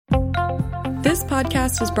This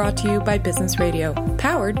podcast is brought to you by Business Radio,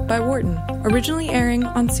 powered by Wharton, originally airing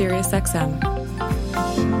on SiriusXM.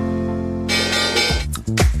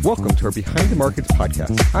 Welcome to our Behind the Markets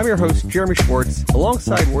podcast. I'm your host, Jeremy Schwartz.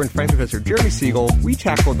 Alongside Wharton Finance Professor Jeremy Siegel, we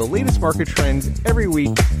tackle the latest market trends every week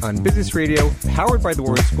on Business Radio, powered by the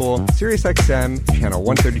Wharton School, SiriusXM, Channel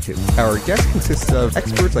 132. Our guest consists of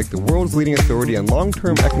experts like the world's leading authority on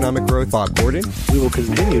long-term economic growth, Bob Gordon. We will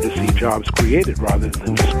continue to see jobs created rather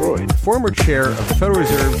than destroyed. Former chair of the Federal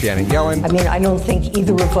Reserve, Janet Yellen. I don't think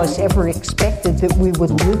either of us ever expected that we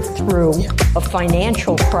would live through a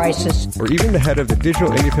financial crisis. Or even the head of the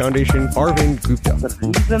Digital India Foundation, Arvind Gupta. The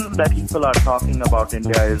reason that people are talking about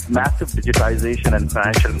India is massive digitization and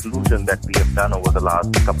financial inclusion that we have done over the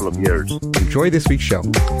last couple of years. Enjoy this week's show.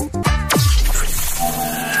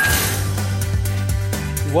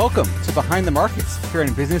 Welcome to Behind the Markets here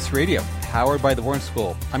on Business Radio, powered by the Wharton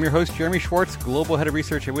School. I'm your host, Jeremy Schwartz, Global Head of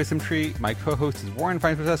Research at WisdomTree. My co-host is Wharton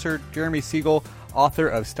Finance Professor Jeremy Siegel, author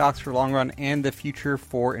of Stocks for Long Run and the Future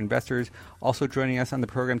for Investors. Also joining us on the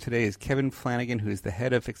program today is Kevin Flanagan, who is the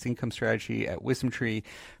head of fixed income strategy at WisdomTree.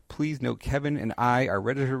 Please note Kevin and I are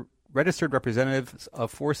registered representatives of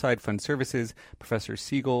Foreside Fund Services. Professor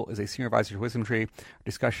Siegel is a senior advisor to WisdomTree. Our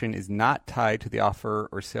discussion is not tied to the offer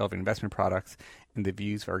or sale of investment products, and the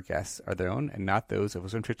views of our guests are their own and not those of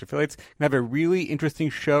WisdomTree affiliates. We're going to have a really interesting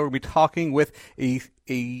show. We'll be talking with a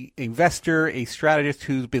investor, a strategist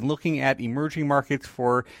who's been looking at emerging markets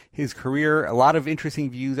for his career. A lot of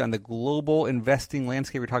interesting views on the global investing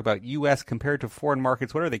landscape. We're talking about U.S. compared to foreign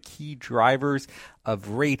markets. What are the key drivers of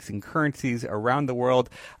rates and currencies around the world?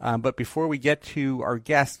 But before we get to our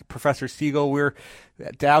guest, Professor Siegel, we're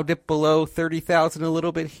Dow dipped below 30,000 a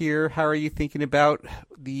little bit here. How are you thinking about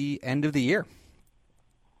the end of the year?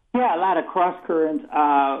 Yeah, a lot of cross currents.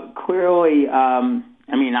 Clearly,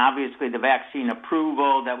 obviously the vaccine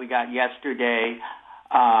approval that we got yesterday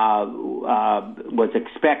was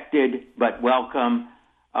expected but welcome.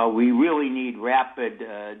 We really need rapid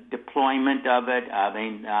deployment of it.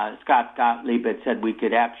 Scott Gottlieb had said we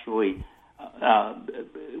could actually,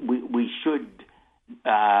 we should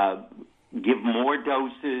give more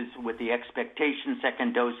doses with the expectation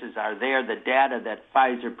second doses are there. The data that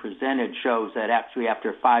Pfizer presented shows that actually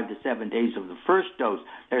after 5 to 7 days of the first dose,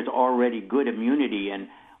 there's already good immunity, and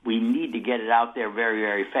we need to get it out there very,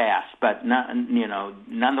 very fast. But,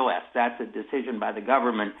 nonetheless, that's a decision by the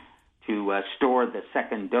government to store the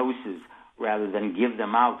second doses rather than give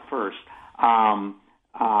them out first.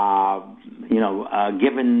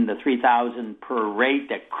 Given the 3,000 per rate,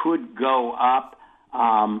 that could go up.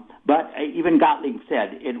 But even Gottlieb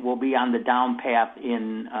said it will be on the down path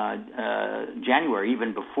in January,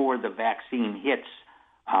 even before the vaccine hits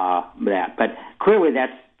that. But clearly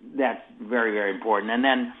that's very, very important. And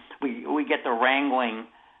then we get the wrangling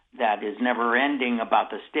that is never ending about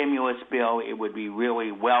the stimulus bill. It would be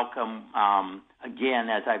really welcome. Again,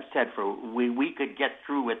 as I've said, we could get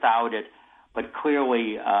through without it, but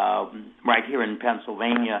clearly right here in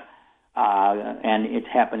Pennsylvania, and it's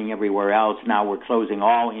happening everywhere else. Now we're closing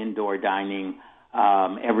all indoor dining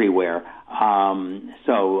everywhere.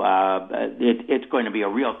 So it's going to be a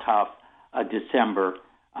real tough December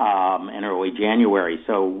and early January.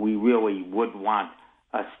 So we really would want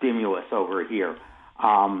a stimulus over here.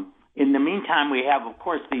 In the meantime, we have, of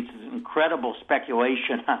course, these incredible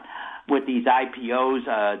speculation with these IPOs,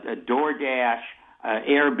 DoorDash,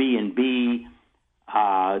 Airbnb,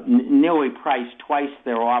 nearly priced twice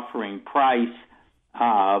their offering price.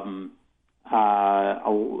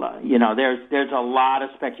 There's a lot of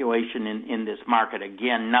speculation in this market.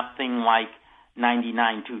 Again, nothing like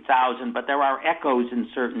 99, 2000, but there are echoes in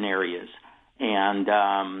certain areas. And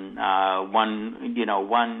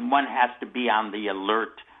one has to be on the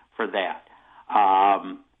alert for that.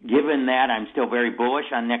 Given that, I'm still very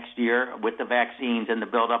bullish on next year with the vaccines and the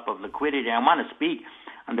buildup of liquidity. I want to speak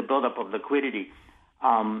on the buildup of liquidity.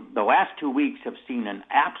 The last 2 weeks have seen an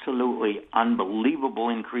absolutely unbelievable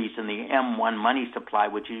increase in the M1 money supply,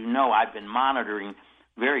 which I've been monitoring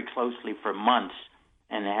very closely for months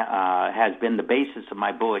and has been the basis of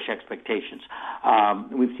my bullish expectations.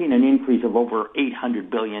 We've seen an increase of over $800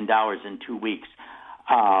 billion in 2 weeks.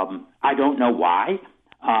 I don't know why.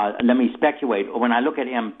 Let me speculate. When I look at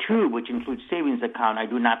M2, which includes savings account, I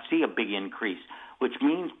do not see a big increase, which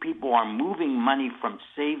means people are moving money from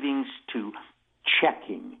savings to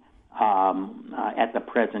checking at the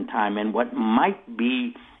present time. And what might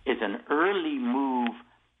be is an early move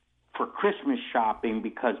for Christmas shopping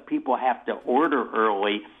because people have to order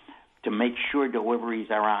early to make sure deliveries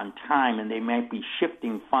are on time, and they might be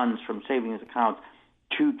shifting funds from savings accounts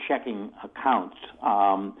to checking accounts.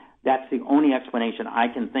 That's the only explanation I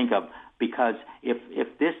can think of, because if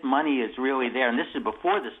this money is really there, and this is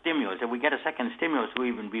before the stimulus, if we get a second stimulus, it will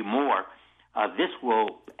even be more. This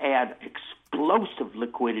will add explosive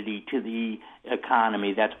liquidity to the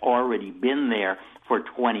economy that's already been there for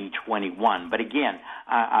 2021. But again,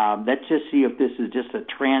 let's just see if this is just a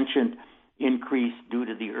transient increase due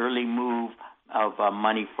to the early move of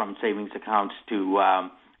money from savings accounts to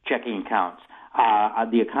checking accounts.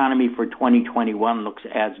 The economy for 2021 looks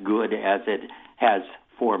as good as it has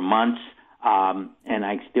for months, and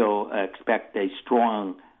I still expect a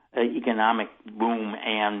strong economic boom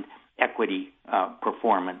and equity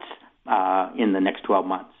performance in the next 12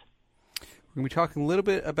 months. We're going to be talking a little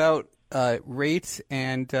bit about rates,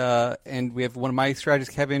 and we have one of my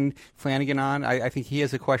strategists, Kevin Flanagan, on. I think he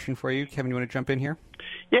has a question for you. Kevin, you want to jump in here?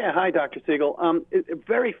 Yeah, hi, Dr. Siegel. A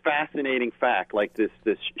very fascinating fact, like this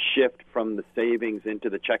shift from the savings into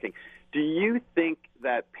the checking. Do you think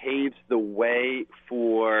that paves the way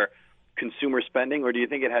for consumer spending, or do you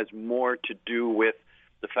think it has more to do with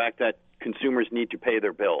the fact that consumers need to pay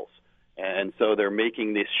their bills, and so they're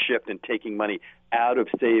making this shift and taking money out of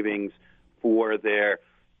savings for their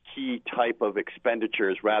key type of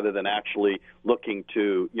expenditures rather than actually looking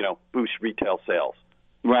to, boost retail sales?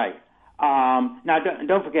 Right. Now,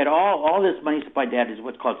 don't forget, all this money supply data is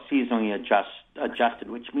what's called seasonally adjusted,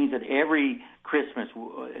 which means that every Christmas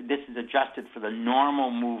this is adjusted for the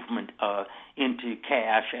normal movement into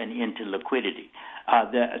cash and into liquidity.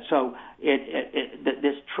 So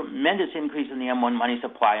this tremendous increase in the M1 money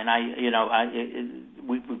supply, and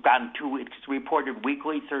we've gotten it's reported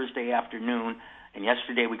weekly Thursday afternoon, and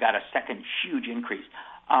yesterday we got a second huge increase.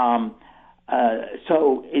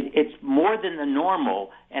 So it's more than the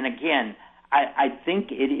normal. And again, I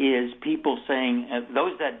think it is people saying,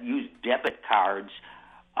 those that use debit cards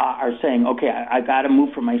are saying, okay, I got to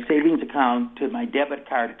move from my savings account to my debit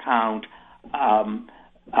card account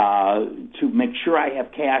to make sure I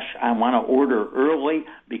have cash. I want to order early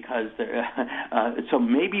because so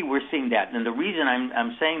maybe we're seeing that. And the reason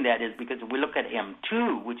I'm saying that is because if we look at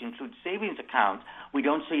M2, which includes savings accounts, we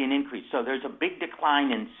don't see an increase. So there's a big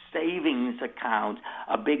decline in savings accounts,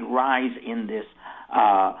 a big rise in this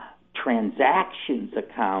transactions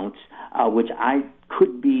accounts, which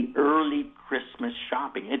could be early Christmas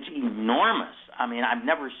shopping. It's enormous. I mean, I've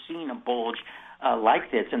never seen a bulge like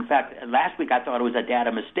this. In fact, last week I thought it was a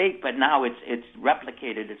data mistake, but now it's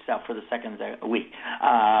replicated itself for the second week.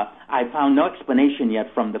 I found no explanation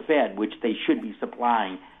yet from the Fed, which they should be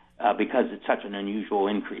supplying because it's such an unusual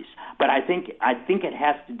increase. But I think it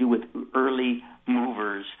has to do with early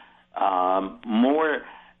movers more.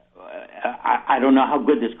 I don't know how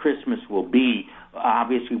good this Christmas will be.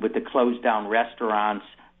 Obviously, with the closed down restaurants,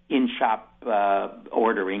 in-shop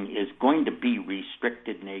ordering is going to be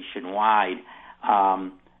restricted nationwide.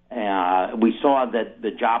 We saw that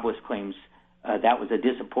the jobless claims, that was a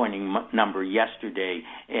disappointing number yesterday.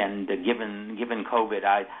 And given COVID,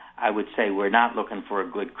 I would say we're not looking for a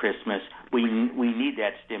good Christmas. We need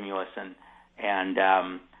that stimulus, and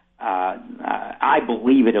I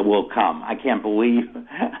believe it will come. I can't believe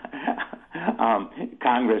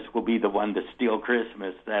Congress will be the one to steal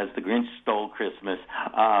Christmas, as the Grinch stole Christmas.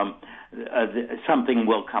 Something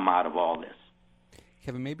will come out of all this.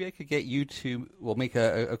 Kevin, maybe I could get you to make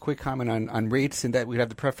a quick comment on rates, and that we'd have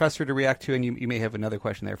the professor to react to, and you may have another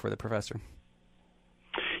question there for the professor.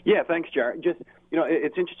 Yeah, thanks, Jared. Just,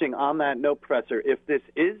 it's interesting on that note, Professor, if this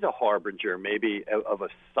is a harbinger maybe of a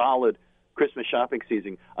solid Christmas shopping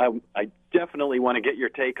season, I definitely want to get your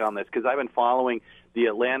take on this, because I've been following the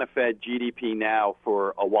Atlanta Fed GDP now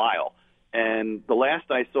for a while. And the last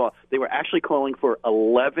I saw, they were actually calling for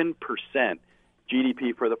 11%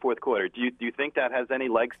 GDP for the fourth quarter. Do you think that has any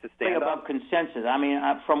legs to stand up? Above consensus. I mean,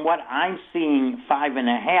 from what I'm seeing,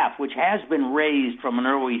 5.5, which has been raised from an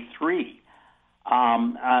early 3.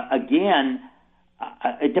 Again,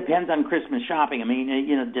 it depends on Christmas shopping. I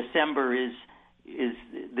mean, December is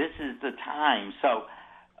the time. So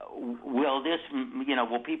will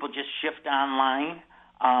people just shift online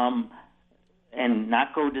and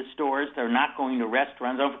not go to stores? They're not going to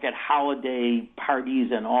restaurants. Don't forget, holiday parties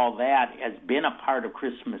and all that has been a part of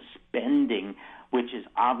Christmas spending, which is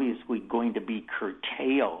obviously going to be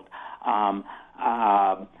curtailed.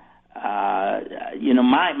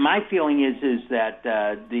 My feeling is that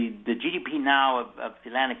the GDP now of the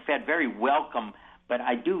Atlantic Fed, very welcome, but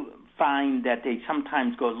I do find that they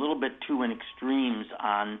sometimes go a little bit too in extremes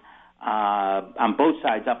on both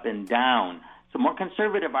sides, up and down. So more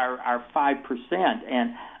conservative are 5%,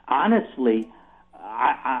 and honestly,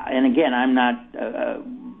 and again, I'm not a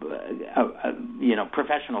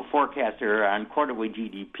professional forecaster on quarterly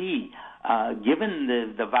GDP, given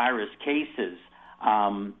the virus cases,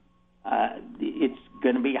 it's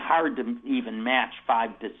going to be hard to even match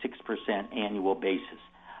 5 to 6% annual basis.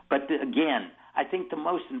 But again, I think the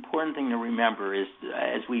most important thing to remember is,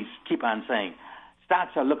 as we keep on saying,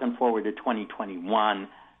 stocks are looking forward to 2021.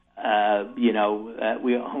 We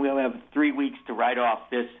have 3 weeks to write off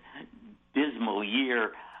this dismal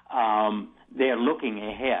year. They're looking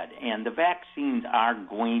ahead, and the vaccines are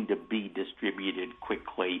going to be distributed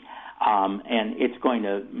quickly, and it's going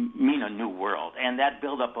to mean a new world. And that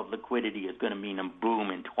buildup of liquidity is going to mean a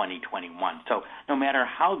boom in 2021. So no matter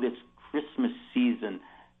how this Christmas season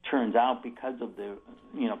turns out, because of the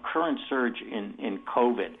current surge in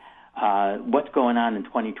COVID, what's going on in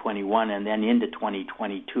 2021 and then into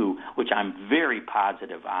 2022, which I'm very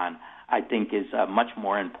positive on, I think is much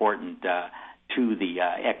more important to the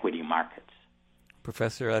equity markets.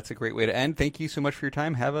 Professor, that's a great way to end. Thank you so much for your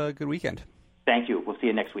time. Have a good weekend. Thank you. We'll see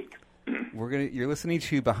you next week. You're listening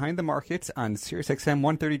to Behind the Markets on SiriusXM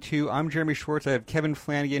 132. I'm Jeremy Schwartz. I have Kevin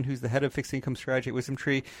Flanagan, who's the head of fixed income strategy at Wisdom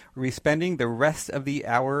Tree. We'll be spending the rest of the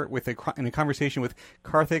hour in a conversation with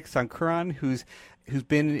Karthik Sankaran, who's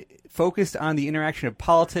been focused on the interaction of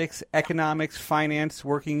politics, economics, finance,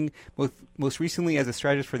 working most recently as a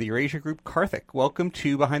strategist for the Eurasia Group. Karthik, welcome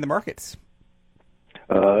to Behind the Markets.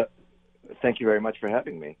 Thank you very much for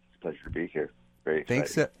having me. It's a pleasure to be here. Very excited.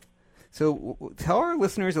 Thanks. So tell our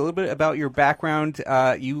listeners a little bit about your background.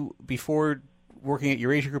 You, before working at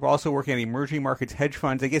Eurasia Group, also working at emerging markets hedge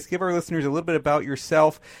funds. I guess give our listeners a little bit about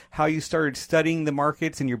yourself, how you started studying the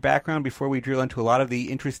markets and your background before we drill into a lot of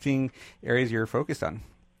the interesting areas you're focused on.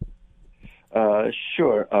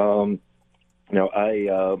 Sure. I'm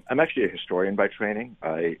actually a historian by training.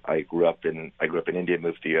 I grew up in India,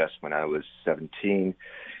 moved to the U.S. when I was 17,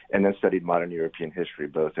 and then studied modern European history,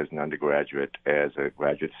 both as an undergraduate, as a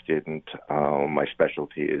graduate student. My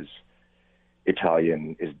specialty is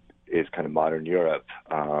Italian, is kind of modern Europe,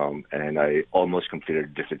 and I almost completed a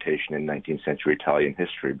dissertation in 19th century Italian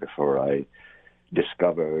history before I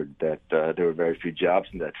discovered that there were very few jobs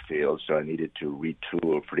in that field, so I needed to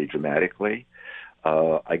retool pretty dramatically.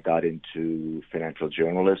 I got into financial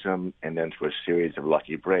journalism, and then through a series of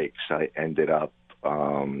lucky breaks, I ended up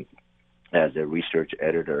as a research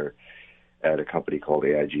editor at a company called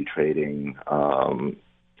AIG Trading,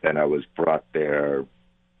 and I was brought there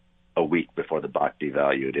a week before the baht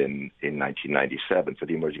devalued in 1997. So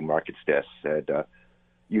the emerging markets desk said,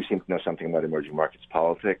 you seem to know something about emerging markets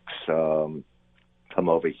politics. Come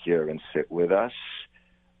over here and sit with us.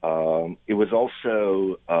 It was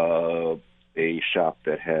also a shop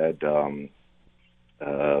that had some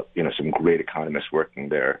great economists working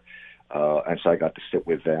there. And so I got to sit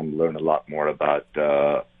with them, learn a lot more about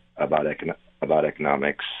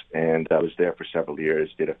economics. And I was there for several years,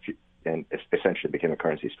 and essentially became a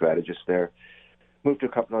currency strategist there. Moved to a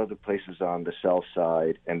couple of other places on the sell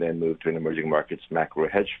side, and then moved to an emerging markets macro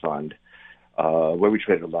hedge fund, where we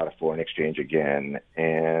traded a lot of foreign exchange again,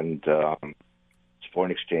 and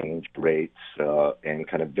foreign exchange rates, and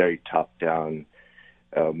kind of very top-down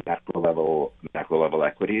macro level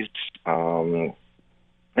equities.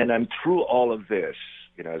 And I'm through all of this,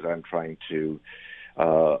 as I'm trying to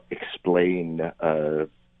explain,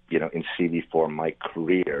 in CV form my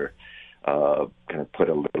career, kind of put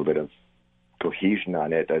a little bit of cohesion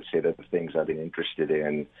on it. I'd say that the things I've been interested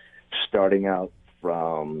in, starting out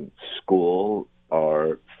from school,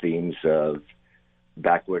 are themes of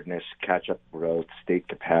backwardness, catch-up growth, state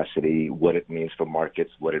capacity, what it means for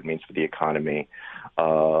markets, what it means for the economy,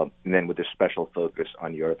 and then with a special focus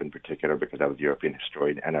on Europe in particular, because I was a European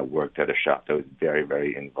historian and I worked at a shop that was very,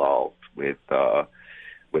 very involved with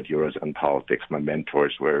Eurozone politics. My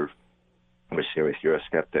mentors were serious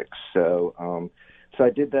Eurosceptics. So I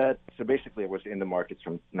did that. So basically I was in the markets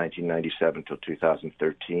from 1997 till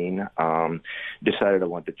 2013. Decided I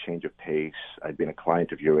wanted to change of pace. I'd been a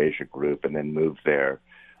client of Eurasia Group and then moved there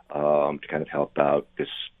to kind of help out this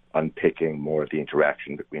unpicking more of the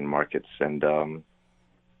interaction between markets and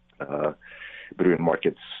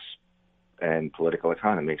political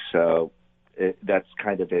economy. So that's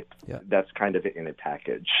kind of it. Yeah. That's kind of it in a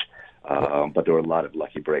package. But there were a lot of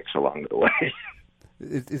lucky breaks along the way.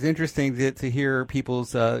 It's interesting to hear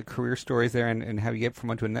people's career stories there and how you get from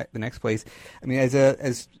one to the next place. I mean,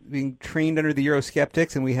 as being trained under the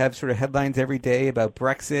Eurosceptics, and we have sort of headlines every day about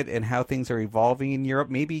Brexit and how things are evolving in Europe,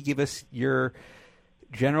 maybe give us your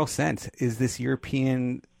general sense. Is this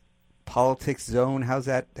European politics zone, how's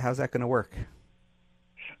that going to work?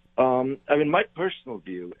 My personal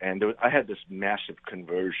view, and I had this massive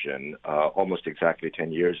conversion almost exactly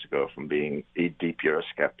 10 years ago from being a deep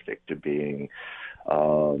Eurosceptic to being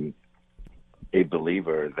a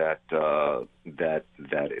believer that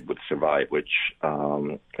it would survive,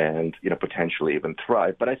 and potentially even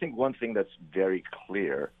thrive. But I think one thing that's very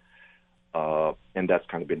clear, and that's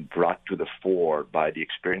kind of been brought to the fore by the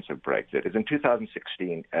experience of Brexit, is in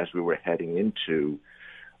 2016, as we were heading into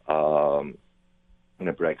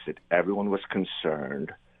Brexit, everyone was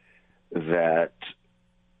concerned that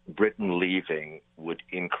Britain leaving would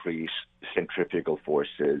increase centrifugal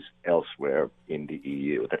forces elsewhere in the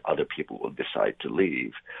EU, that other people will decide to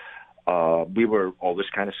leave. We were always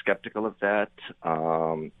kind of skeptical of that.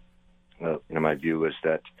 My view is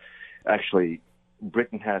that actually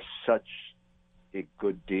Britain has such a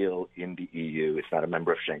good deal in the EU. It's not a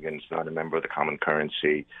member of Schengen. It's not a member of the common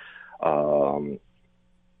currency.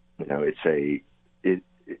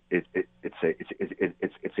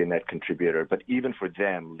 It's a net contributor, but even for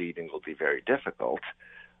them, leaving will be very difficult,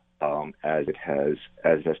 as it has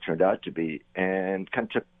turned out to be, and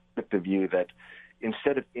kind of took the view that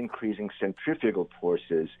instead of increasing centrifugal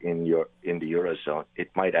forces in the Eurozone,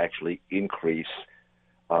 it might actually increase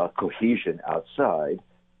cohesion outside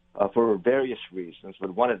for various reasons,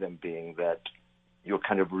 but one of them being that you're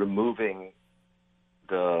kind of removing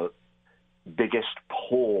the biggest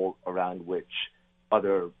pole around which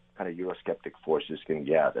other kind of Eurosceptic forces can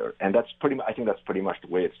gather. And I think that's pretty much the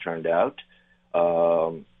way it's turned out.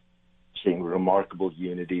 Seeing remarkable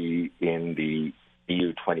unity in the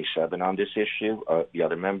EU 27 on this issue, the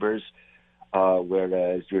other members,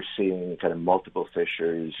 whereas you're seeing kind of multiple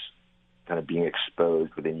fissures kind of being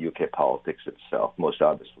exposed within UK politics itself, most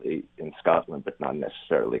obviously in Scotland, but not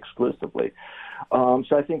necessarily exclusively. So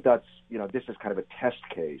I think that's, this is kind of a test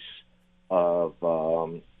case of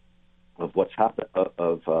what's happened,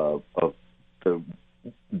 of the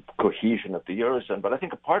cohesion of the Eurozone. But I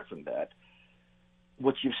think apart from that,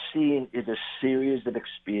 what you've seen is a series of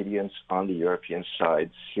expedients on the European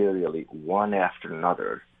side, serially, one after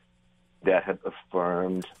another, that have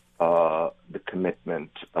affirmed the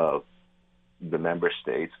commitment of the member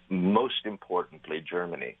states, most importantly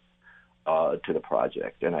Germany, to the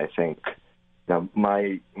project. And I think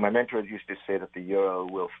my mentor used to say that the euro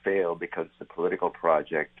will fail because it's a political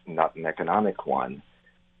project, not an economic one.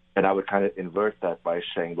 And I would kind of invert that by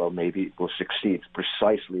saying, well, maybe it will succeed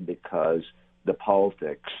precisely because the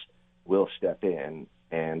politics will step in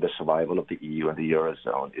and the survival of the EU and the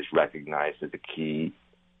Eurozone is recognized as a key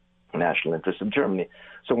national interest of Germany.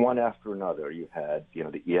 So one after another, you had,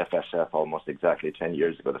 the EFSF almost exactly 10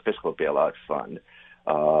 years ago, the Fiscal Bailout Fund,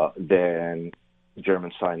 then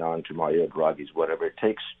Germans sign on to Mario Draghi's whatever it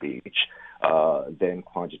takes speech, then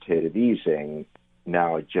quantitative easing.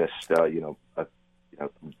 Now, just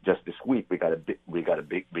this week we got a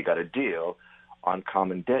deal on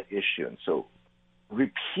common debt issuance. So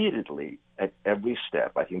repeatedly at every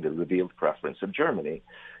step, I think the revealed preference of Germany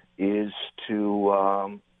is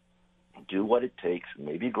to do what it takes,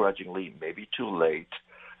 maybe grudgingly, maybe too late,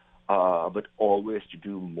 but always to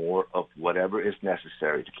do more of whatever is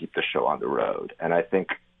necessary to keep the show on the road. And I think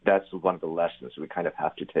that's one of the lessons we kind of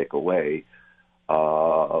have to take away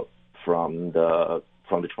from the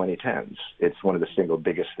 2010s. It's one of the single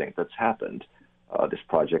biggest things that's happened. This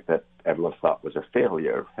project that everyone thought was a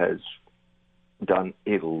failure has done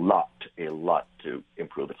a lot to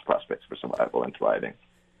improve its prospects for survival and thriving.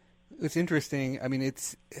 It's interesting. I mean,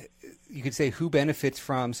 you could say who benefits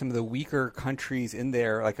from some of the weaker countries in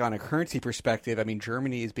there, like on a currency perspective. I mean,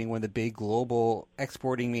 Germany is being one of the big global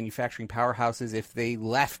exporting manufacturing powerhouses. If they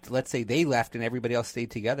left, let's say they left and everybody else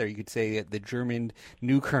stayed together, you could say that the German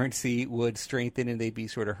new currency would strengthen and they'd be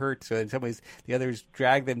sort of hurt. So in some ways, the others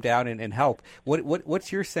drag them down and help.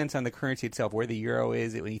 What's your sense on the currency itself, where the euro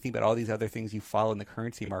is, when you think about all these other things you follow in the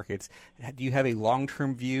currency markets? Do you have a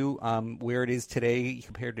long-term view where it is today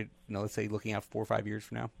compared to, let's say, looking out 4 or 5 years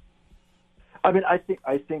from now? I mean, I think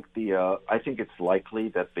it's likely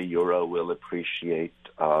that the euro will appreciate,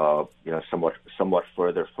 somewhat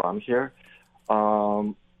further from here,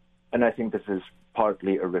 and I think this is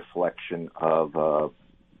partly a reflection of,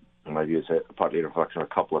 in my view, is partly a reflection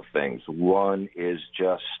of a couple of things. One is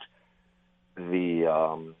just the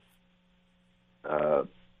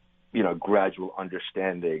gradual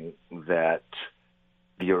understanding that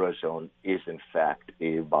the Eurozone is in fact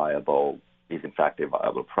a viable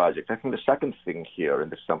project. I think the second thing here,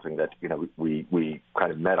 and this is something that we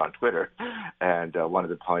kind of met on Twitter, and one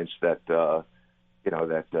of the points that that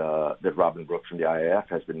Robin Brooks from the IIF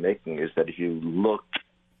has been making is that if you look,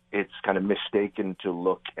 it's kind of mistaken to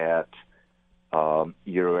look at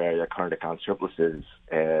euro area current account surpluses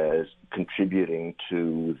as contributing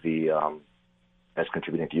to euro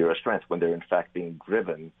strength when they're in fact being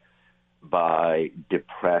driven by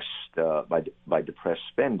depressed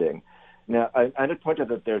spending. Now, I'd point out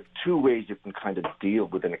that there are two ways you can kind of deal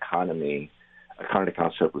with an economy, a current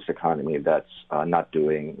account surplus economy that's not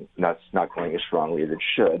growing as strongly as it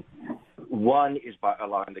should. One is by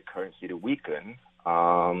allowing the currency to weaken,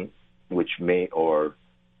 which may or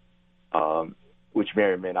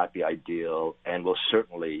may not be ideal and will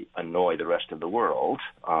certainly annoy the rest of the world,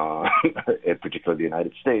 in particular the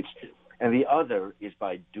United States. And the other is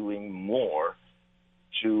by doing more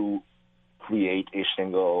to create a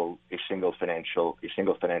single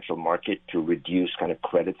financial market to reduce kind of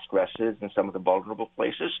credit stresses in some of the vulnerable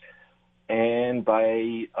places, and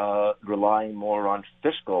by relying more on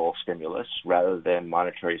fiscal stimulus rather than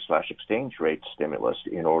monetary/exchange rate stimulus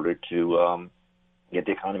in order to get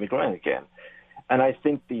the economy growing again. And I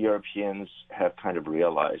think the Europeans have kind of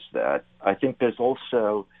realized that. I think there's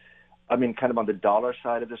also, kind of on the dollar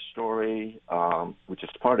side of the story, which is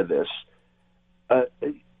part of this,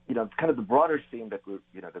 kind of the broader theme that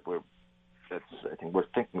I think we're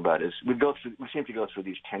thinking about is we seem to go through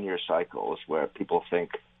these 10-year cycles where people think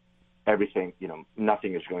everything,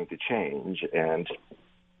 nothing is going to change, and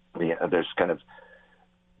there's kind of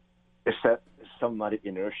somewhat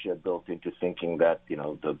inertia built into thinking that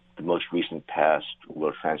the most recent past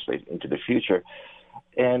will translate into the future,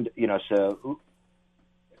 and so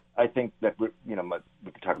I think that we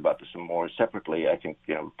can talk about this some more separately. I think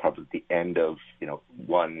probably the end of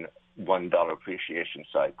 $1 appreciation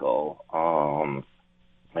cycle, and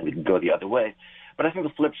we can go the other way. But I think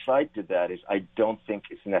the flip side to that is I don't think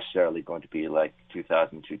it's necessarily going to be like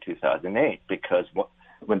 2002, 2008, because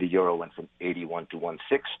when the euro went from 81 to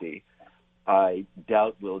 160, I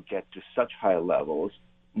doubt we'll get to such high levels,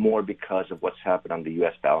 more because of what's happened on the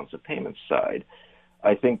U.S. balance of payments side.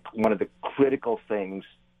 I think one of the critical things,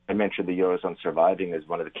 I mentioned the Eurozone surviving as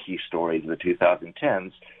one of the key stories of the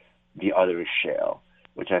 2010s. The other is shale,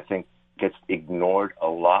 which I think gets ignored a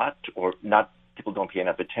lot, or not. People don't pay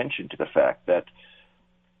enough attention to the fact that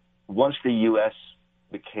once the U.S.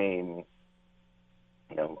 became,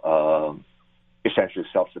 essentially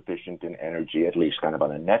self-sufficient in energy, at least kind of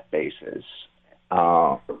on a net basis,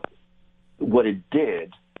 what it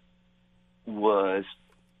did was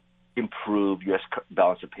improve U.S.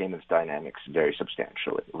 balance of payments dynamics very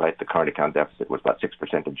substantially. Right, the current account deficit was about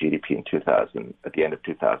 6% of GDP at the end of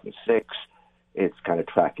 2006. It's kind of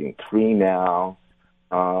tracking 3 now.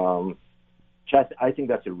 I think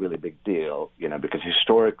that's a really big deal, because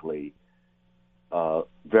historically,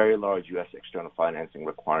 very large U.S. external financing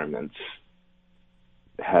requirements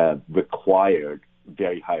have required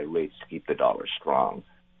very high rates to keep the dollar strong.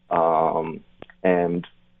 And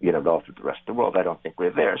relative to the rest of the world, I don't think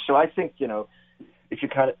we're there. So I think,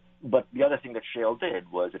 but the other thing that shale did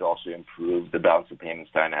was it also improved the balance of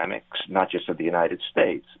payments dynamics, not just of the United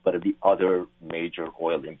States, but of the other major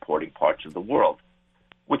oil importing parts of the world,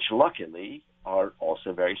 which luckily are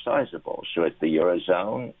also very sizable. So it's the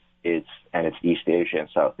Eurozone, it's East Asia and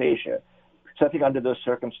South Asia. So I think under those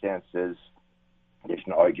circumstances, there's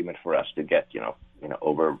an argument for us to get,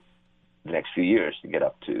 over the next few years to get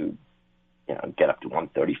up to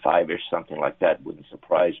 135-ish, something like that. Wouldn't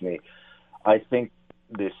surprise me. I think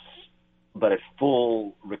but a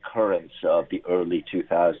full recurrence of the early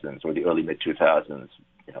 2000s or the early mid-2000s,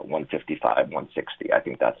 155, 160, I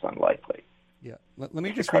think that's unlikely. Yeah. Let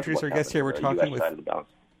me just introduce our guest here. We're talking with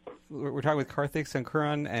Karthik,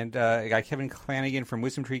 Sankaran, and a guy, Kevin Flanagan from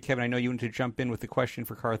Wisdom Tree. Kevin, I know you want to jump in with the question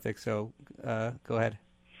for Karthik, so go ahead.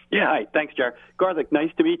 Yeah, hi. Thanks, Jared. Karthik,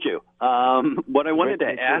 nice to meet you. What I wanted to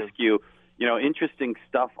ask you, interesting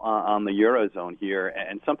stuff on the Eurozone here,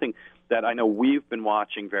 and something that I know we've been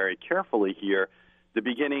watching very carefully here, the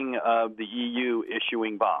beginning of the EU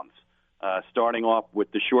issuing bonds, starting off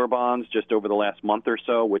with the Sure bonds just over the last month or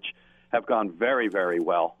so, which have gone very, very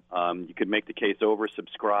well. You could make the case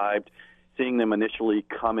oversubscribed, seeing them initially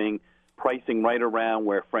coming, pricing right around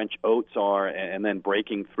where French oats are, and then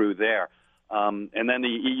breaking through there. And then the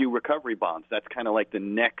EU recovery bonds. That's kind of like the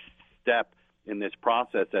next step in this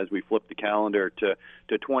process as we flip the calendar to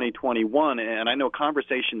 2021. And I know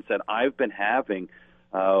conversations that I've been having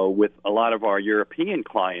with a lot of our European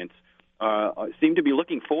clients seem to be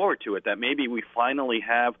looking forward to it, that maybe we finally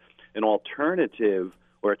have an alternative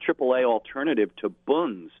or a AAA alternative to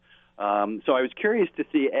bunds. So I was curious to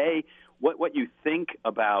see, A, what you think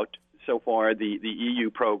about so far the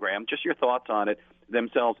EU program, just your thoughts on it,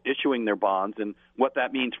 themselves issuing their bonds, and what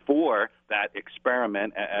that means for that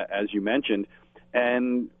experiment, as you mentioned,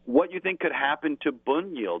 and what you think could happen to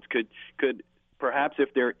bund yields. Could perhaps,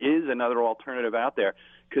 if there is another alternative out there,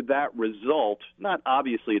 could that result, not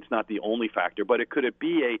obviously it's not the only factor, but could it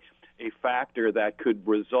be a factor that could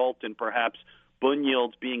result in perhaps bund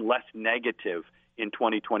yields being less negative in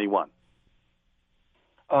 2021?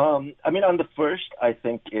 On the first, I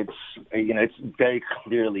think it's very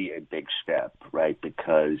clearly a big step, right?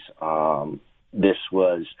 Because this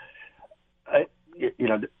was,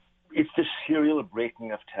 it's the serial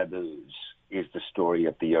breaking of taboos is the story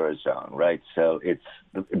of the Eurozone, right? So it's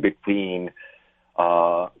between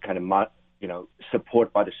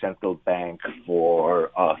support by the central bank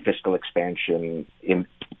for fiscal expansion in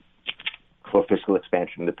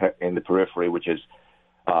the periphery, which is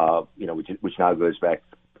which now goes back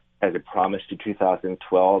as a promise to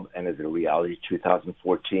 2012 and as a reality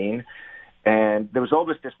 2014. And there was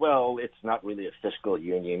always this, well, it's not really a fiscal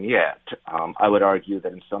union yet. I would argue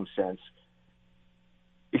that in some sense,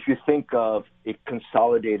 if you think of a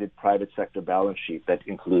consolidated private sector balance sheet that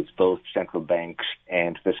includes both central banks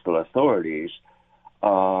and fiscal authorities,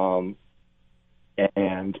 and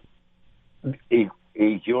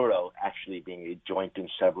a euro actually being a joint and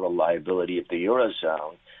several liability of the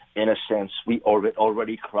Eurozone, in a sense, we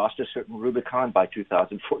already crossed a certain Rubicon by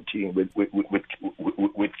 2014 with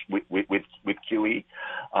QE.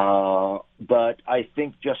 But I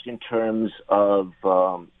think just in terms of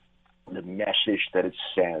the message that it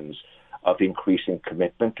sends of increasing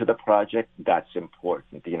commitment to the project, that's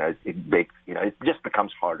important. It just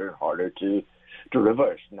becomes harder and harder to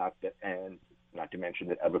reverse. Not to mention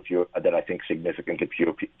that I think significantly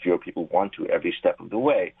fewer people want to every step of the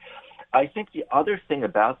way. I think the other thing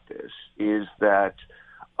about this is that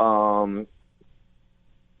I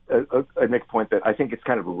make a point that I think it's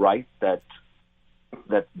kind of right that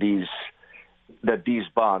these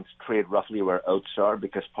bonds trade roughly where oats are,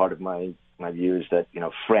 because part of my view is that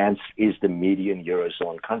France is the median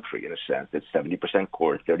Eurozone country in a sense. It's 70%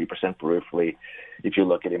 core, 30% periphery. If you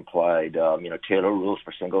look at implied Taylor rules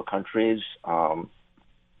for single countries,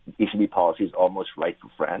 ECB policy is almost right for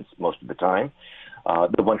France most of the time.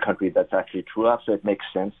 The one country that's actually true of, so it makes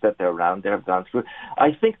sense that they're around there, have gone through.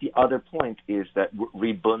 I think the other point is that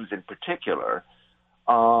rebunds in particular,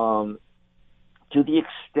 to the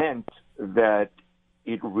extent that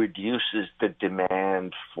it reduces the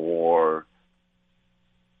demand for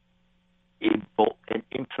an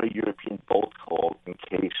intra-European bolt hold in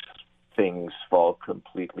case things fall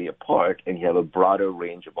completely apart, and you have a broader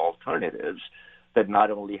range of alternatives that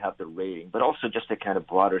not only have the rating, but also just a kind of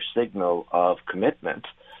broader signal of commitment.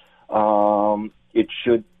 It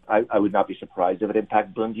should, I would not be surprised if it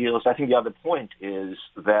impacted bond yields. I think the other point is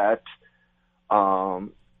that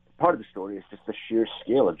part of the story is just the sheer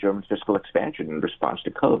scale of German fiscal expansion in response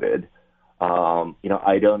to COVID.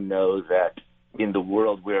 I don't know that in the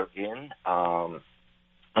world we're in,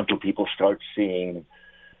 until people start seeing,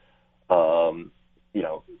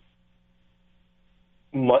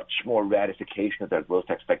 much more ratification of their growth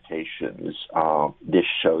expectations, this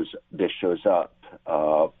shows up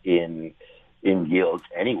in yields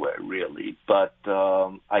anywhere, really. But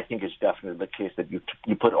I think it's definitely the case that you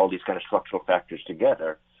put all these kind of structural factors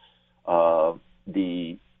together.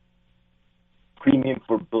 The premium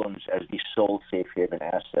for bonds as the sole safe haven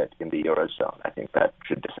asset in the Eurozone, I think that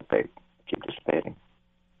should keep dissipating.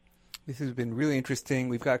 This has been really interesting.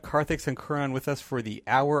 We've got Karthik Sankaran with us for the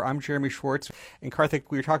hour. I'm Jeremy Schwartz. And Karthik,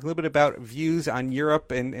 we were talking a little bit about views on Europe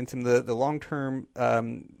and some of the long-term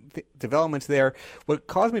developments there. What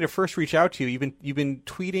caused me to first reach out to you, you've been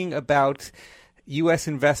tweeting about U.S.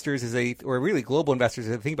 investors or really global investors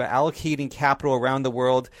as they think about allocating capital around the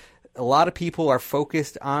world. A lot of people are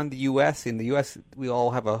focused on the U.S. In the U.S., we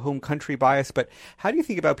all have a home country bias. But how do you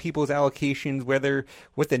think about people's allocations,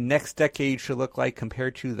 what the next decade should look like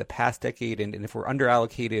compared to the past decade, and if we're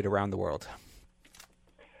underallocated around the world?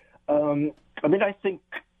 I think,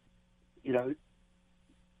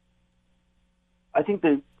 I think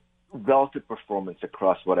the relative performance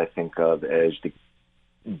across what I think of as the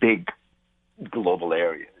big global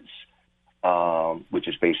areas, which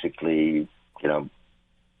is basically,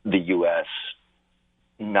 the U.S.,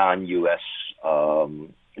 non-U.S.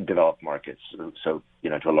 Developed markets. So,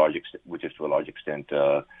 to a large extent,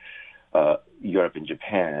 Europe and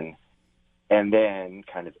Japan, and then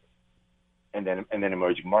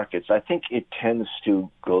emerging markets. I think it tends to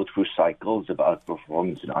go through cycles of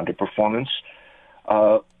outperformance and underperformance.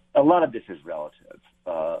 A lot of this is relative,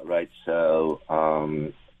 right? So,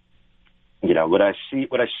 what I've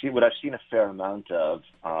seen a fair amount of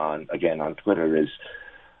on Twitter is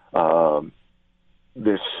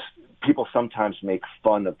this. People sometimes make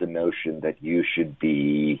fun of the notion that you should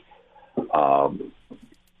be, that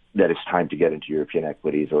it's time to get into European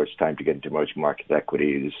equities or it's time to get into emerging market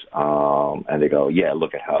equities. And they go, yeah,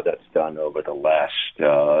 look at how that's done over the last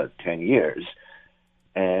 10 years.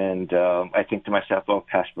 And And I think to myself, well,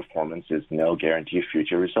 past performance is no guarantee of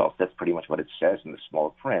future results. That's pretty much what it says in the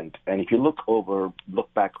small print. And if you look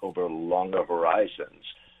back over longer horizons,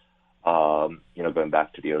 going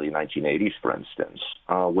back to the early 1980s, for instance,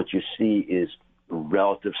 what you see is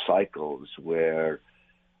relative cycles where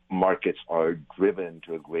markets are driven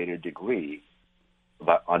to a greater degree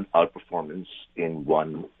by outperformance in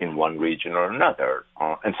one region or another,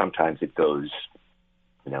 and sometimes it goes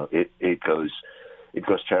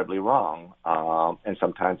terribly wrong, and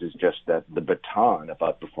sometimes it's just that the baton of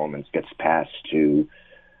outperformance gets passed to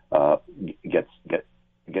gets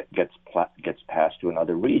passed to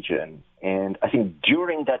another region. And I think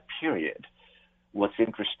during that period, what's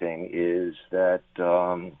interesting is that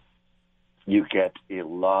you get a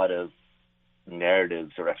lot of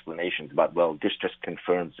narratives or explanations about, well, this just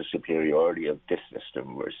confirms the superiority of this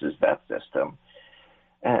system versus that system.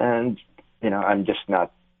 And, I'm just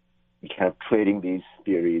not kind of trading these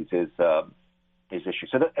theories as issues.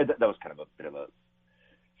 So that was kind of a bit of a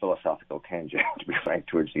philosophical tangent, to be frank,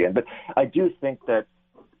 towards the end. But I do think that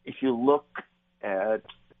if you look at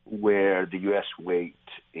where the U.S. weight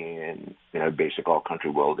in basic all-country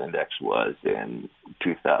world index was in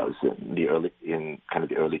 2000, the early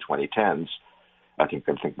 2010s, I think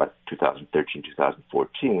about 2013,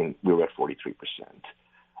 2014, we were at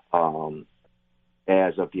 43%.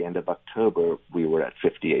 As of the end of October, we were at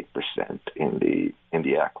 58% in the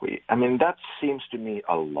ACWI. I mean, that seems to me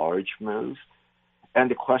a large move. And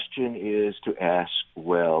the question is to ask,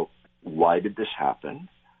 well, why did this happen?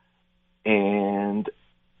 And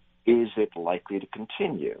is it likely to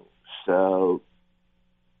continue? So,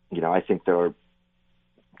 I think there are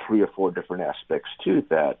 3 or 4 different aspects to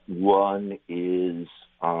that. One is,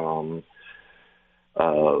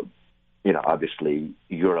 obviously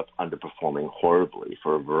Europe underperforming horribly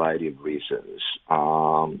for a variety of reasons,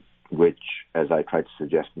 which, as I tried to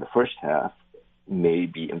suggest in the first half, may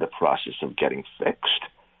be in the process of getting fixed.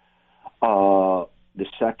 The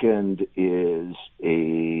second is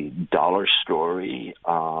a dollar story,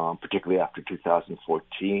 particularly after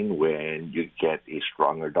 2014, when you get a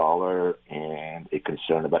stronger dollar and a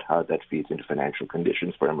concern about how that feeds into financial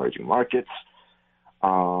conditions for emerging markets.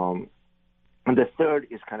 And the third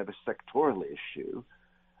is kind of a sectoral issue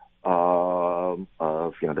of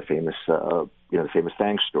the famous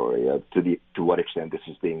FANG story of to what extent this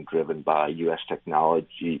is being driven by U.S.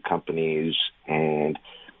 technology companies and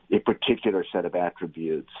a particular set of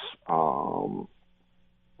attributes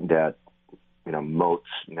that moats,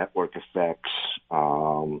 network effects,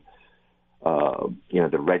 the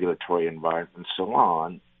regulatory environment, and so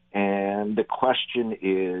on. And the question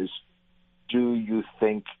is, do you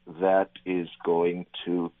think that is going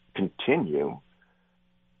to continue,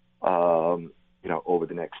 over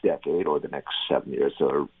the next decade or the next 7 years,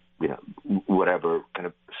 or whatever kind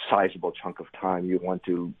of sizable chunk of time you want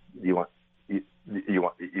to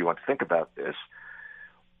think about this,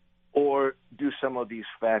 or do some of these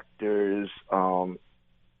factors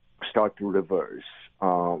start to reverse?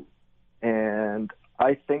 And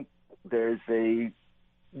I think there's a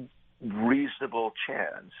reasonable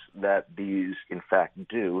chance that these, in fact,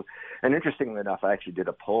 do. And interestingly enough, I actually did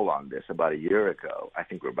a poll on this about a year ago. I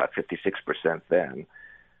think we were about 56% then.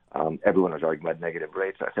 Everyone was arguing about negative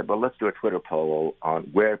rates. I said, well, let's do a Twitter poll on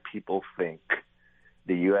where people think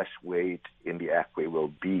the U.S. weight in the ACWI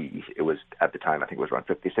will be. It was, at the time, I think it was around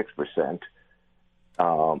 56%,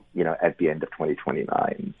 at the end of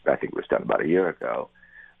 2029. I think it was done about a year ago.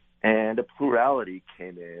 And the plurality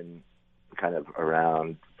came in kind of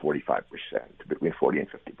around 45%, between 40 and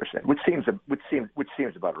 50%, which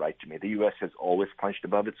seems about right to me. The U.S. has always punched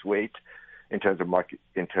above its weight in terms of market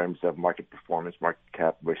performance, market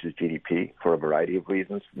cap versus GDP, for a variety of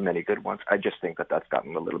reasons, many good ones. I just think that that's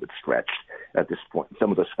gotten a little bit stretched at this point.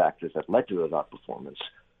 Some of those factors that led to those outperformance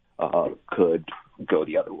could go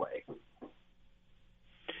the other way.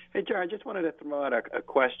 Hey, Jerry, I just wanted to throw out a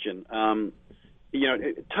question.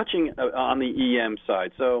 Touching on the EM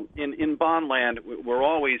side. So in bond land, we're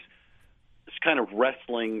always kind of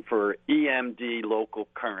wrestling for EMD local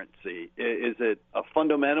currency. Is it a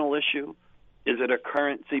fundamental issue? Is it a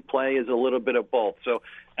currency play? Is it a little bit of both? So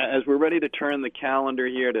as we're ready to turn the calendar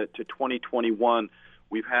here to 2021,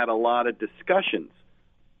 we've had a lot of discussions.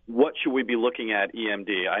 What should we be looking at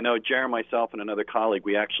EMD? I know Jerry, myself, and another colleague,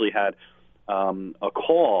 we actually had a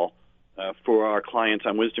call for our clients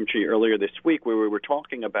on Wisdom Tree earlier this week where we were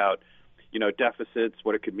talking about, deficits,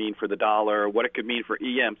 what it could mean for the dollar, what it could mean for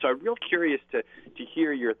EM. So I'm real curious to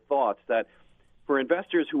hear your thoughts that for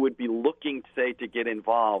investors who would be looking, say, to get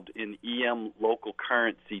involved in EM local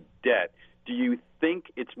currency debt, Do you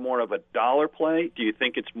think it's more of a dollar play? Do you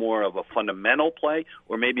think it's more of a fundamental play,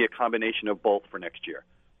 or maybe a combination of both for next year?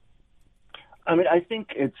 I mean, I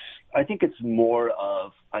think it's more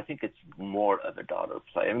of a dollar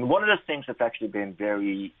play. I mean, one of the things that's actually been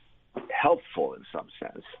very helpful in some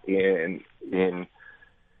sense in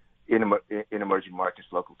emerging markets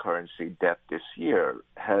local currency debt this year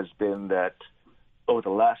has been that over the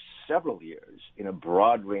last several years, in a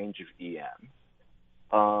broad range of EM,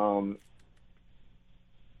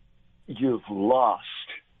 you've lost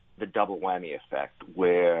the double whammy effect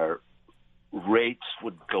where rates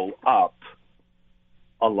would go up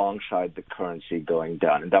alongside the currency going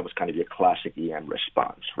down. And that was kind of your classic EM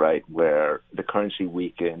response, right? Where the currency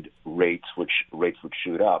weakened, rates would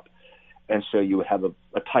shoot up. And so you would have a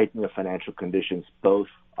tightening of financial conditions, both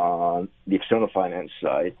on the external finance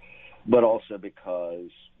side, but also because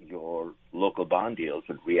your local bond yields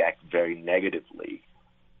would react very negatively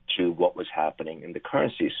to what was happening in the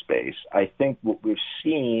currency space. I think what we've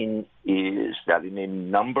seen is that in a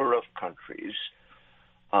number of countries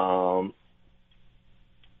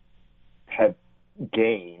have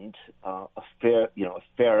gained a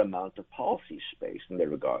fair amount of policy space in their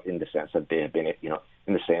regard, in the sense that they have been,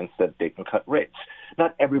 in the sense that they can cut rates.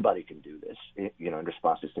 Not everybody can do this, in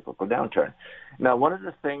response to cyclical downturn. Now, one of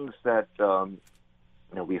the things that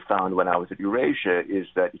we found when I was at Eurasia is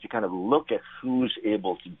that if you kind of look at who's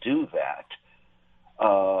able to do that,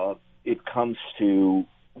 it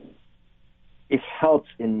helps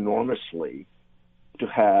enormously to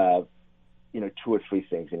have two or three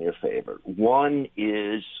things in your favor. One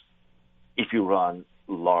is if you run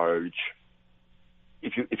large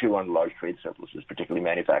trade surpluses, particularly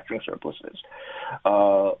manufacturing surpluses,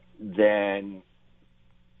 then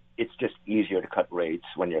it's just easier to cut rates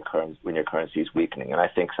when your currency is weakening. And I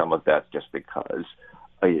think some of that's just because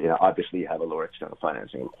obviously you have a lower external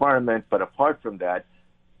financing requirement, but apart from that,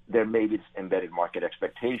 there may be this embedded market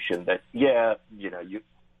expectation that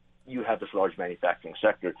you have this large manufacturing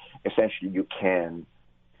sector. Essentially, you can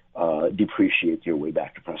depreciate your way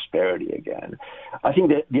back to prosperity again. I think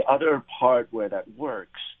that the other part where that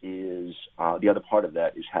works is the other part of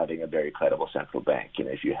that is having a very credible central bank.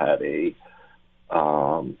 If you have a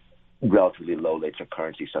relatively low rates of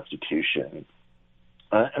currency substitution.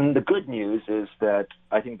 And the good news is that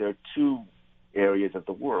I think there are two areas of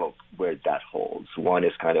the world where that holds. One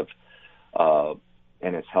is kind of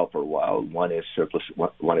and it's held for a while. One is surplus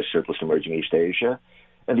emerging East Asia,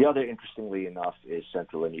 and the other, interestingly enough, is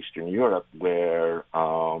Central and Eastern Europe, where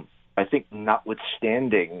I think,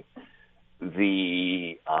 notwithstanding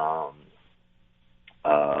the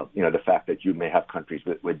the fact that you may have countries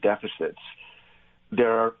with deficits,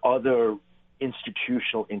 there are other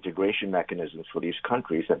institutional integration mechanisms for these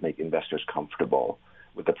countries that make investors comfortable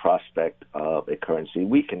with the prospect of a currency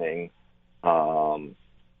weakening.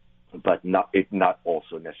 But not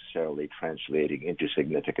also necessarily translating into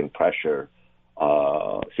significant pressure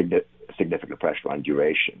on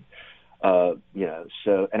duration.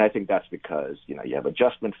 And I think that's because you have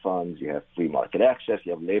adjustment funds, you have free market access,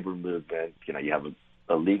 you have labor movement, you have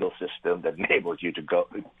a legal system that enables you to go,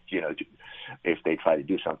 if they try to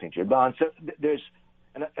do something to your bonds. So there's,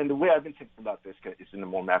 and the way I've been thinking about this is in a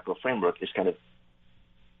more macro framework, is kind of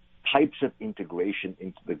types of integration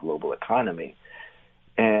into the global economy.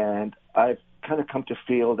 And I've kind of come to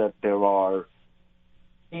feel that there are,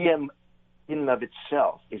 EM in and of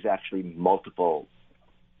itself is actually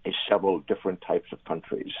several different types of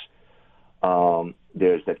countries.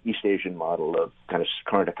 There's that East Asian model of kind of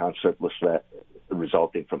current account surplus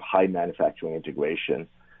resulting from high manufacturing integration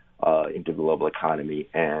into the global economy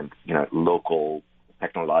and local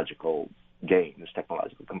technological gains,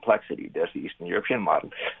 technological complexity. There's the Eastern European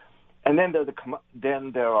model. And then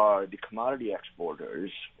there are the commodity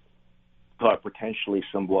exporters who are potentially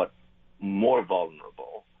somewhat more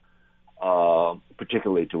vulnerable,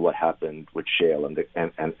 particularly to what happened with shale and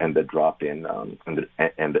the drop in oil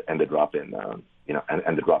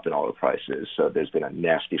prices. So there's been a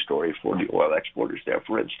nasty story for the oil exporters there,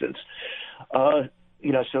 for instance.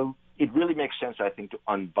 So it really makes sense, I think, to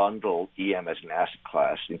unbundle EM as an asset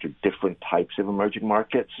class into different types of emerging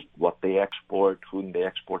markets, what they export, whom they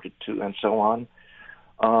export it to, and so on.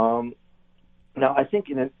 Now, I think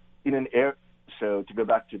so to go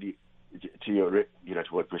back to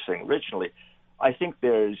what we're saying originally, I think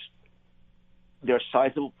there are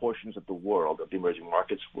sizable portions of the world, of the emerging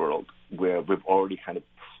markets world, where we've already kind of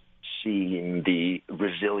seen the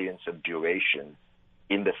resilience of duration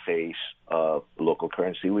in the face of local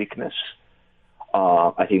currency weakness.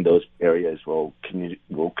 I think those areas will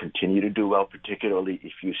continue to do well, particularly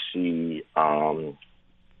if you see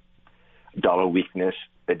dollar weakness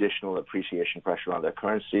additional appreciation pressure on their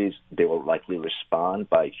currencies, they will likely respond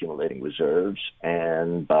by accumulating reserves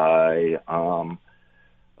and by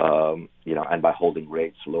and by holding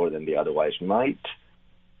rates lower than they otherwise might.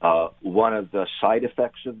 One of the side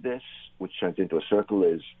effects of this, which turns into a circle,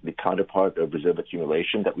 is the counterpart of reserve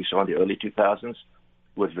accumulation that we saw in the early 2000s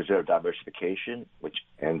was reserve diversification, which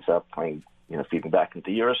ends up feeding back into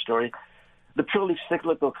the Euro story. The purely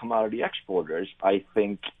cyclical commodity exporters, I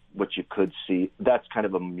think what you could see, that's kind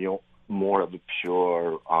of a more of a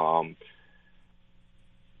pure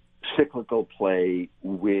cyclical play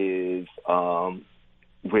with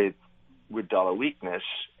dollar weakness,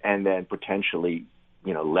 and then potentially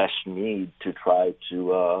less need to try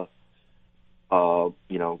to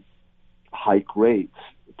hike rates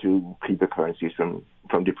to keep the currencies from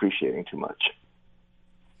depreciating too much.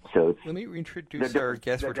 So let me reintroduce our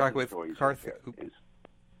guest. We're talking with Karthik.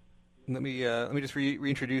 Let me just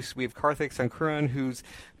reintroduce. We have Karthik Sankaran, who's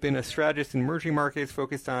been a strategist in emerging markets,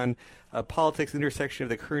 focused on politics, intersection of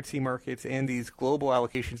the currency markets, and these global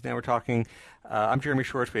allocations. Now we're talking. I'm Jeremy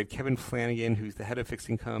Schwartz. We have Kevin Flanagan, who's the head of fixed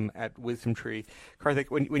income at Wisdom Tree.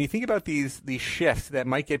 Karthik, when you think about these shifts that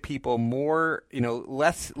might get people more,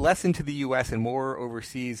 less into the U.S. and more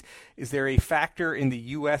overseas, is there a factor in the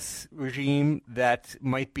U.S. regime that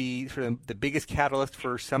might be sort of the biggest catalyst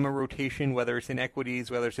for some rotation, whether it's in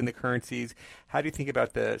equities, whether it's in the currencies? How do you think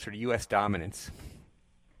about the sort of U.S. dominance?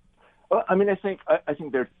 Well, I think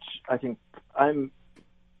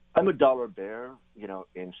I'm a dollar bear,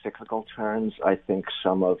 in cyclical terms. I think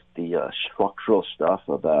some of the structural stuff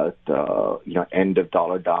about, end of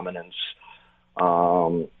dollar dominance,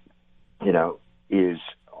 is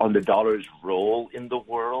on the dollar's role in the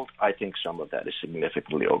world. I think some of that is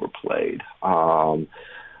significantly overplayed.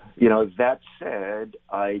 That said,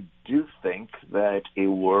 I do think that a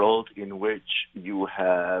world in which you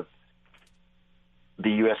have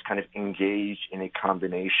the U.S. kind of engaged in a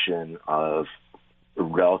combination of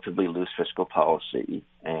relatively loose fiscal policy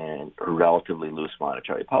and relatively loose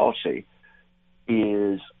monetary policy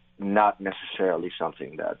is not necessarily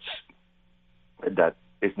something that's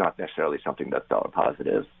dollar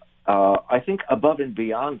positive. I think above and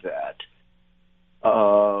beyond that,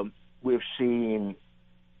 we've seen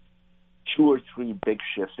 2 or 3 big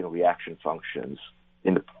shifts in reaction functions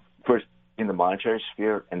first in the monetary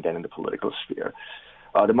sphere and then in the political sphere.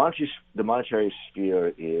 The monetary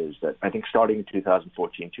sphere is that I think starting in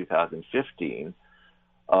 2014, 2015,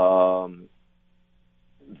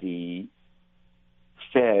 the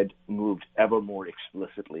Fed moved ever more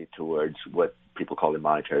explicitly towards what people call the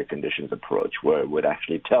monetary conditions approach, where it would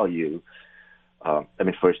actually tell you,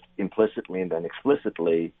 first implicitly and then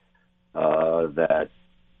explicitly, that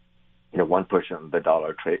 1% of the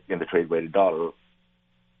dollar in the trade-weighted dollar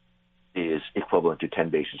is equivalent to 10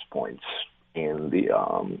 basis points in the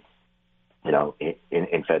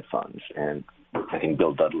in Fed funds, and I think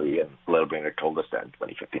Bill Dudley and Littlebringer told us that in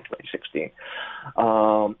 2015, 2016.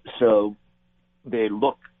 So they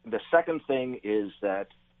look. The second thing is that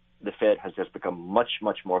the Fed has just become much,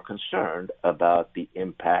 much more concerned about the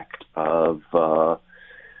impact of the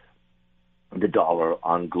dollar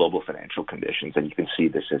on global financial conditions, and you can see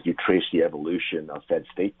this as you trace the evolution of Fed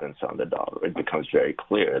statements on the dollar. It becomes very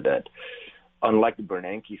clear that, unlike the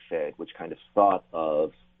Bernanke Fed, which kind of thought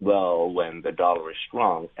of, well, when the dollar is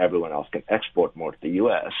strong, everyone else can export more to the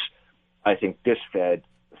U.S., I think this Fed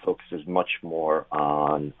focuses much more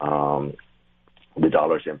on the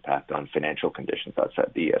dollar's impact on financial conditions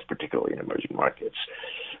outside the U.S., particularly in emerging markets.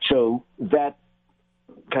 So that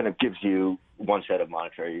kind of gives you one set of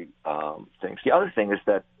monetary things. The other thing is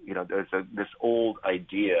that, there's this old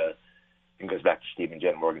idea, it goes back to Steve and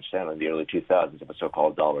Jen Morgan Stanley in the early 2000s, of a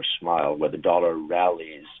so-called dollar smile, where the dollar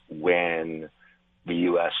rallies when the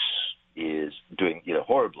U.S. is doing either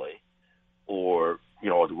horribly or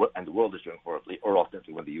the world is doing horribly, or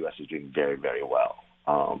ultimately when the U.S. is doing very, very well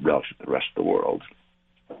relative to the rest of the world.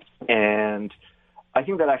 And I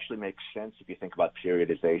think that actually makes sense if you think about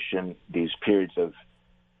periodization. These periods of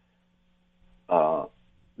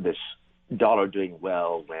this dollar doing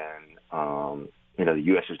well when the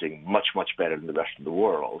U.S. is doing much, much better than the rest of the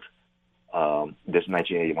world. This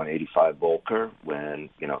 1981-85 Volcker, when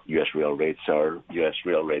U.S. real rates are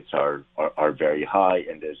very high,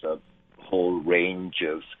 and there's a whole range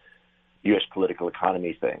of U.S. political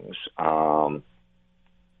economy things,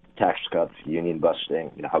 tax cuts, union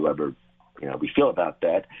busting, however we feel about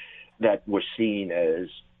that were seen as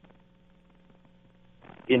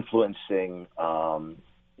influencing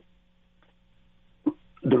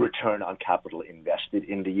the return on capital invested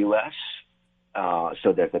in the U.S.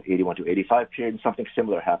 So there's that 81 to 85 period, and something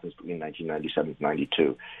similar happens between 1997 to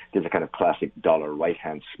 92. There's a kind of classic dollar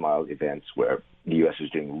right-hand smile events where the U.S. is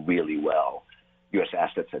doing really well. U.S.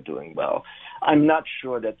 assets are doing well. I'm not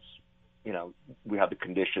sure that's, we have the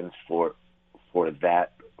conditions for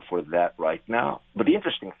that right now. But the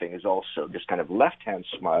interesting thing is also this kind of left-hand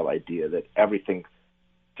smile idea that everything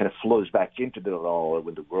kind of flows back into the dollar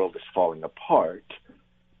when the world is falling apart.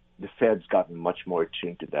 The Fed's gotten much more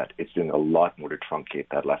attuned to that. It's doing a lot more to truncate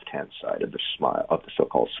that left-hand side of the smile, of the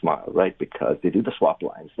so-called smile, right? Because they do the swap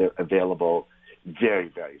lines. They're available very,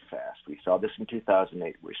 very fast. We saw this in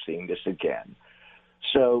 2008. We're seeing this again.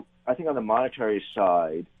 So I think on the monetary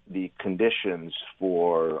side, the conditions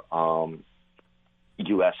for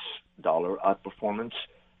U.S. dollar outperformance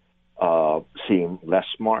seem less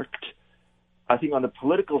marked. I think on the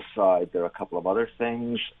political side, there are a couple of other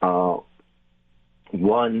things.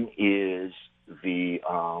 One is the,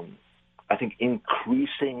 I think,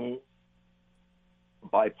 increasing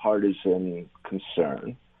bipartisan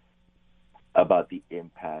concern about the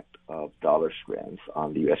impact of dollar strength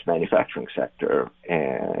on the U.S. manufacturing sector.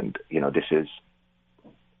 And,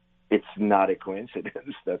 it's not a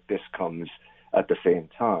coincidence that this comes at the same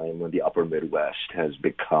time when the upper Midwest has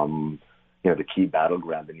become, the key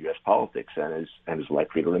battleground in U.S. politics and is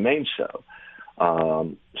likely to remain so.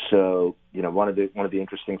 So, one of the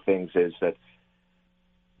interesting things is that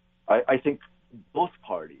I think both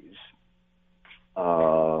parties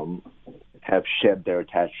have shed their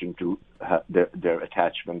attachment to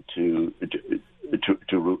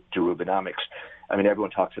Rubinomics. I mean,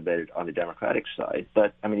 everyone talks about it on the Democratic side,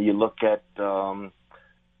 but I mean, you look at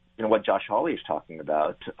what Josh Hawley is talking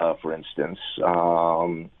about, for instance.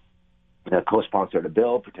 Co-sponsored a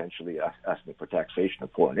bill, potentially asking for taxation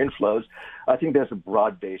of foreign inflows. I think there's a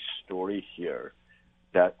broad-based story here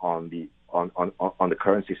that on the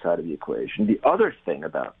currency side of the equation. The other thing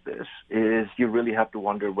about this is you really have to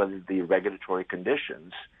wonder whether the regulatory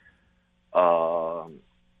conditions for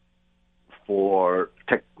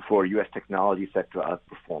U.S. technology sector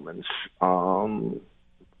outperformance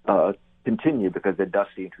continue, because there does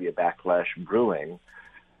seem to be a backlash brewing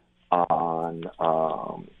on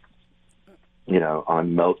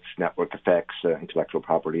moats, network effects, intellectual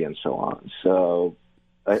property, and so on. So,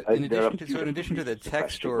 in addition to the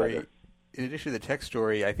tech story,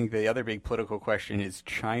 I think the other big political question is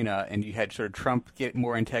China, and you had sort of Trump get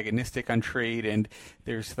more antagonistic on trade, and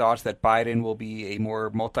there's thoughts that Biden will be a more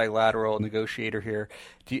multilateral negotiator here.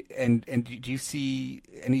 Do you see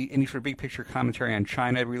any sort of big picture commentary on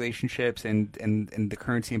China relationships and the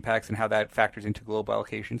currency impacts and how that factors into global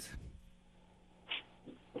allocations?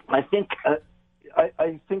 I think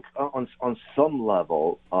on some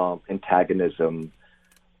level, antagonism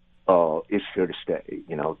is here to stay.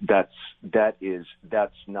 That's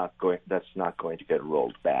not going to get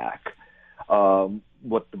rolled back.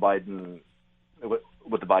 What the Biden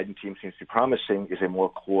team seems to be promising is a more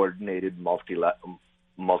coordinated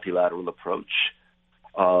multilateral approach,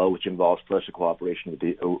 which involves closer cooperation with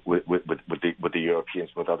the Europeans,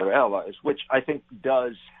 with other allies, which I think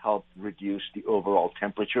does help reduce the overall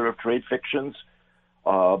temperature of trade fictions,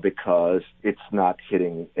 because it's not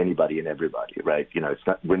hitting anybody and everybody, right?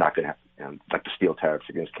 We're not going to have like the steel tariffs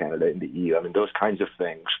against Canada and the EU. I mean, those kinds of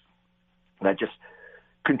things that just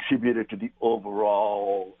contributed to the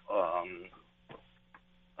overall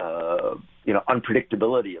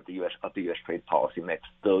unpredictability of the U.S. trade policy mix.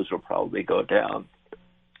 Those will probably go down.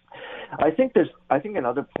 I think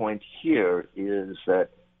another point here is that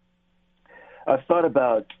I've thought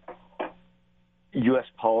about U.S.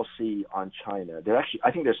 policy on China.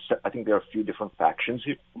 I think there are a few different factions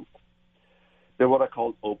here. They're what I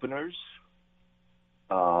call openers.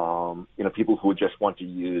 People who just want to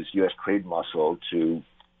use U.S. trade muscle to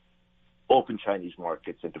open Chinese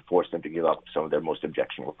markets and to force them to give up some of their most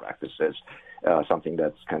objectionable practices. Something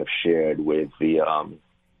that's kind of shared with the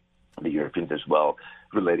Europeans as well,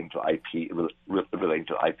 relating to IP,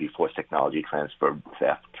 forced technology transfer,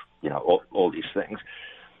 theft, all these things.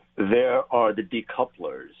 There are the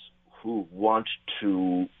decouplers who want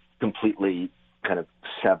to completely kind of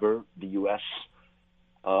sever the U.S.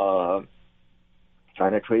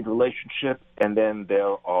 China trade relationship, and then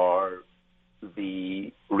there are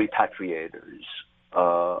the repatriators,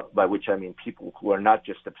 by which I mean people who are not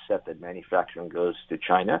just upset that manufacturing goes to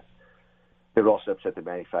China, they're also upset that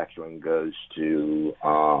manufacturing goes to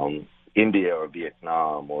India or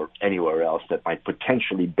Vietnam or anywhere else that might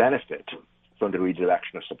potentially benefit from the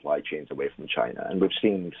redirection of supply chains away from China. And we've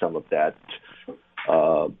seen some of that,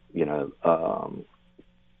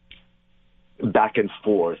 back and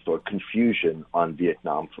forth or confusion on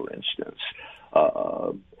Vietnam, for instance.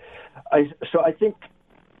 So I think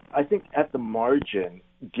at the margin,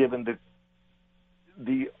 given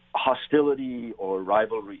the hostility or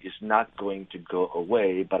rivalry is not going to go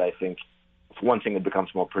away, but I think for one thing it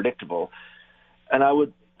becomes more predictable, and I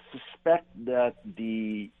would suspect that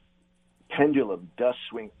the pendulum does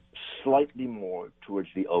swing slightly more towards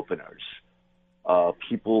the openers,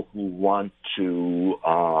 people who want to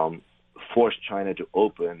force China to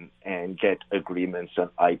open and get agreements on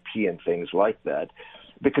IP and things like that,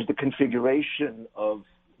 because the configuration of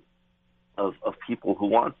people who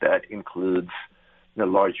want that includes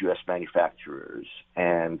large U.S. manufacturers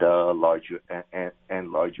and large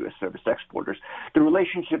U.S. service exporters. The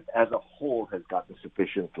relationship as a whole has gotten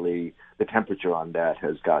sufficiently. The temperature on that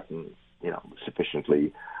has gotten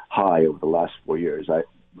sufficiently high over the last 4 years.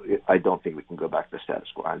 I don't think we can go back to status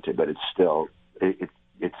quo ante, but it still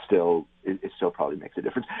probably makes a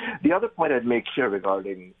difference. The other point I'd make here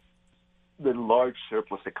regarding the large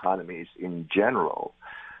surplus economies in general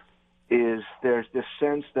is there's this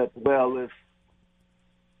sense that, well, if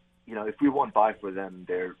we won't buy for them,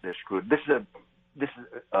 they're screwed. This is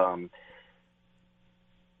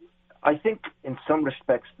I think in some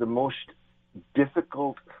respects the most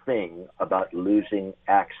difficult thing about losing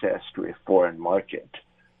access to a foreign market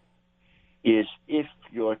is if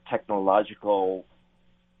your technological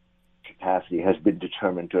capacity has been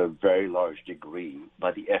determined to a very large degree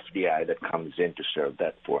by the FDI that comes in to serve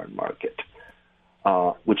that foreign market,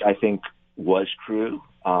 which I think was true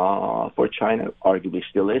for China, arguably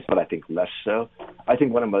still is, but I think less so. I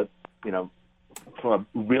think from a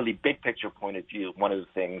really big picture point of view, one of the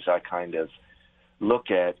things I kind of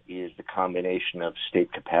look at is the combination of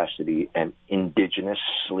state capacity and indigenous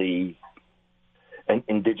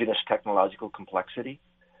technological complexity.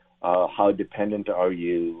 How dependent are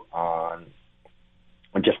you on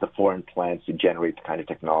just the foreign plants to generate the kind of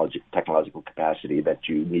technological capacity that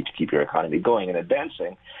you need to keep your economy going and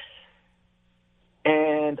advancing?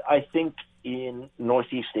 And I think in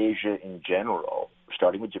Northeast Asia in general,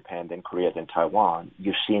 starting with Japan, then Korea, then Taiwan,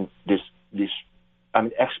 you've seen it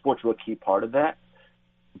exports were a key part of that,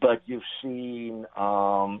 but you've seen,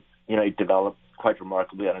 it develop quite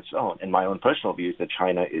remarkably on its own. And my own personal view is that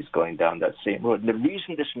China is going down that same road. And the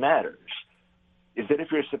reason this matters is that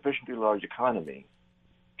if you're a sufficiently large economy,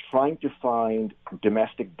 trying to find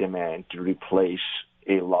domestic demand to replace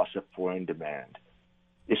a loss of foreign demand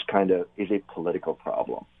is a political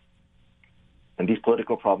problem. And these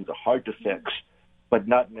political problems are hard to fix, but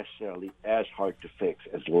not necessarily as hard to fix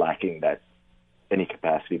as lacking any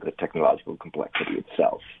capacity for the technological complexity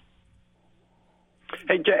itself.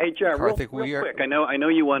 Hey, Jared, Karthik, real quick. I know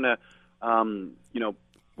you want to.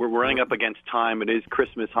 We're running up against time. It is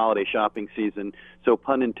Christmas holiday shopping season, so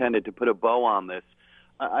pun intended to put a bow on this.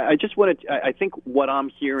 I just wanted. I think what I'm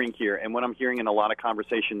hearing here, and what I'm hearing in a lot of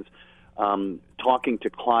conversations, talking to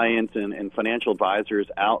clients and financial advisors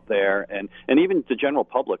out there, and even the general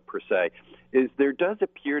public per se, is there does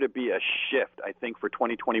appear to be a shift, I think, for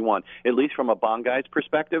 2021, at least from a bond guy's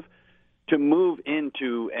perspective, to move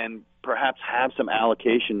into and perhaps have some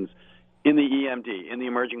allocations in the EMD, in the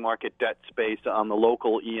emerging market debt space, on the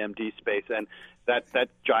local EMD space, and that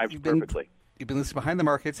jives perfectly. You've been listening to Behind the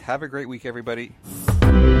Markets. Have a great week, everybody.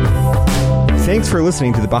 Thanks for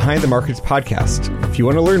listening to the Behind the Markets podcast. If you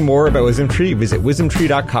want to learn more about WisdomTree, visit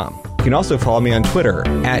wisdomtree.com. You can also follow me on Twitter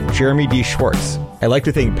 @JeremyDSchwartz. I'd like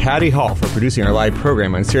to thank Patty Hall for producing our live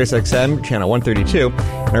program on SiriusXM channel 132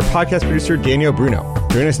 and our podcast producer, Daniel Bruno.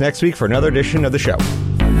 Join us next week for another edition of the show.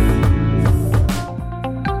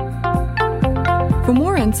 For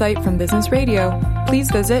more insight from Business Radio,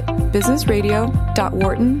 please visit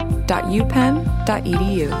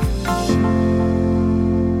businessradio.wharton.upenn.edu.